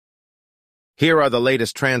Here are the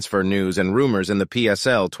latest transfer news and rumors in the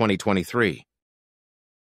PSL 2023.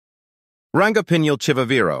 Rangapinil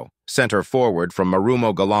Chivaviro, center forward from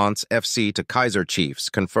Mamelodi Sundowns FC to Kaizer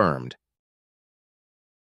Chiefs, confirmed.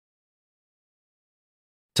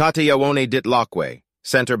 Tatayawone Ditlakwe,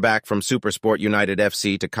 center back from Supersport United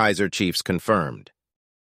FC to Kaizer Chiefs, confirmed.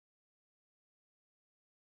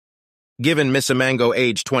 Given Misamango,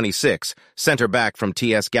 age 26, center back from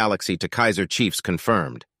TS Galaxy to Kaizer Chiefs,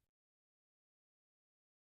 confirmed.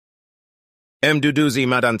 Mduduzi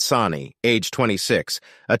Madansani, age 26,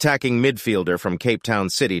 attacking midfielder from Cape Town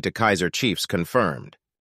City to Kaizer Chiefs, confirmed.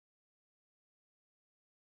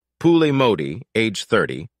 Pule Modi, age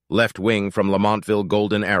 30, left wing from Lamontville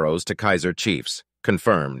Golden Arrows to Kaizer Chiefs,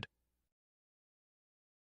 confirmed.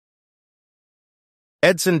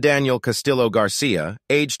 Edson Daniel Castillo Garcia,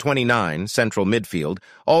 age 29, central midfield,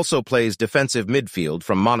 also plays defensive midfield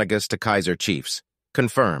from Monagas to Kaizer Chiefs,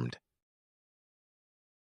 confirmed.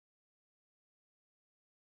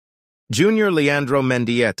 Junior Leandro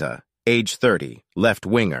Mendieta, age 30, left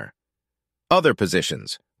winger. Other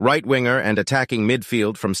positions: right winger and attacking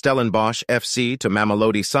midfield from Stellenbosch FC to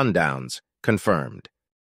Mamelodi Sundowns, confirmed.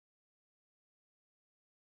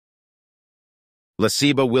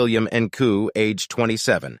 Lasiba William Nku, age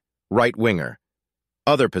 27, right winger.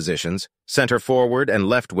 Other positions: center forward and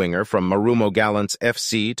left winger from Marumo Gallants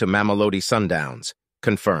FC to Mamelodi Sundowns,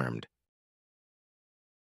 confirmed.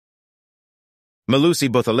 Malusi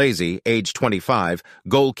Buthelezi, age 25,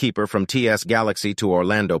 goalkeeper from TS Galaxy to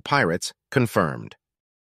Orlando Pirates, confirmed.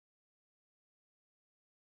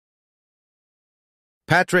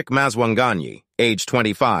 Patrick Mazwanganyi, age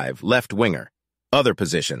 25, left winger. Other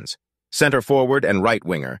positions: center forward and right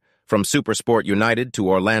winger, from Supersport United to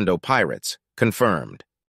Orlando Pirates, confirmed.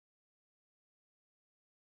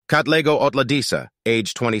 Katlego Otladisa,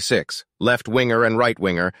 age 26, left winger and right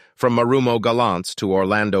winger, from Marumo Gallants to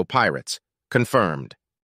Orlando Pirates, confirmed.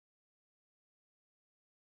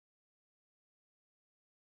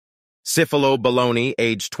 Sifilo Baloni,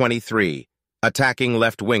 age 23, attacking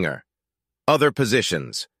left winger. Other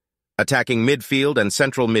positions: attacking midfield and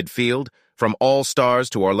central midfield, from All Stars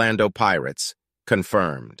to Orlando Pirates,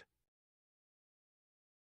 confirmed.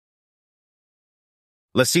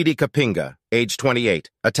 Lasidi Kapinga, age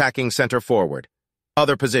 28, attacking center forward.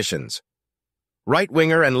 Other positions: right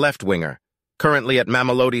winger and left winger, currently at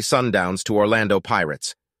Mamelodi Sundowns to Orlando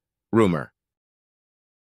Pirates. Rumor.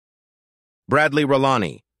 Bradley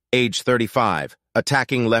Rolani, age 35,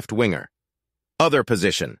 attacking left winger. Other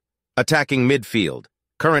position: attacking midfield.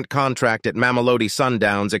 Current contract at Mamelodi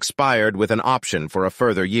Sundowns expired with an option for a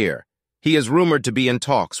further year. He is rumored to be in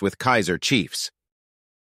talks with Kaizer Chiefs.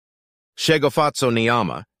 Shegofatso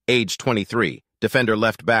Nyama, age 23, defender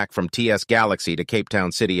left back from TS Galaxy to Cape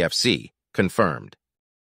Town City FC, confirmed.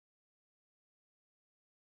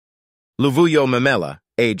 Luvuyo Mamela,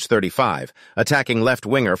 age 35, attacking left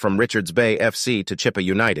winger from Richards Bay FC to Chippa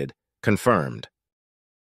United, confirmed.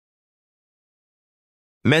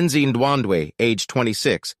 Menzi Ndwandwe, age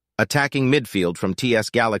 26, attacking midfield from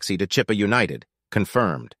TS Galaxy to Chippa United,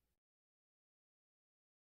 confirmed.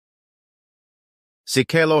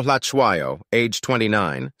 Sikelo Hlachwayo, age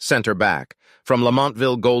 29, center back, from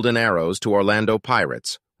Lamontville Golden Arrows to Orlando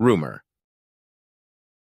Pirates, rumor.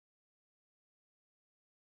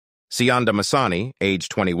 Sianda Masani, age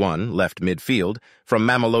 21, left midfield, from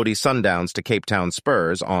Mamelodi Sundowns to Cape Town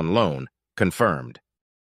Spurs on loan, confirmed.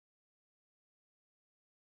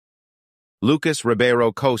 Lucas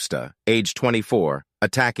Ribeiro Costa, age 24,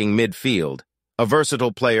 attacking midfield, a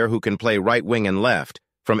versatile player who can play right wing and left,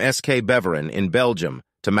 from SK Beveren in Belgium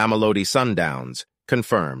to Mamelodi Sundowns,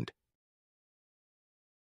 confirmed.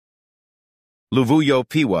 Luvuyo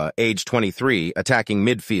Piwa, age 23, attacking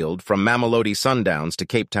midfield from Mamelodi Sundowns to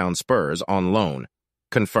Cape Town Spurs on loan,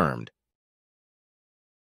 confirmed.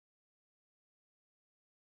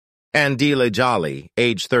 Andile Jolly,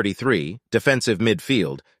 age 33, defensive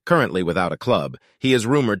midfield, currently without a club. He is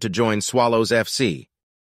rumored to join Swallows FC.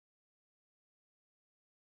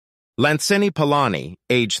 Lanseni Palani,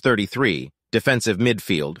 age 33, defensive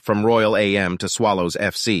midfield from Royal AM to Swallows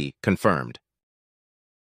FC, confirmed.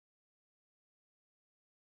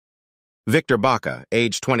 Victor Baka,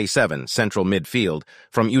 age 27, central midfield,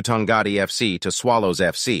 from Utongati FC to Swallows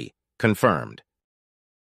FC, confirmed.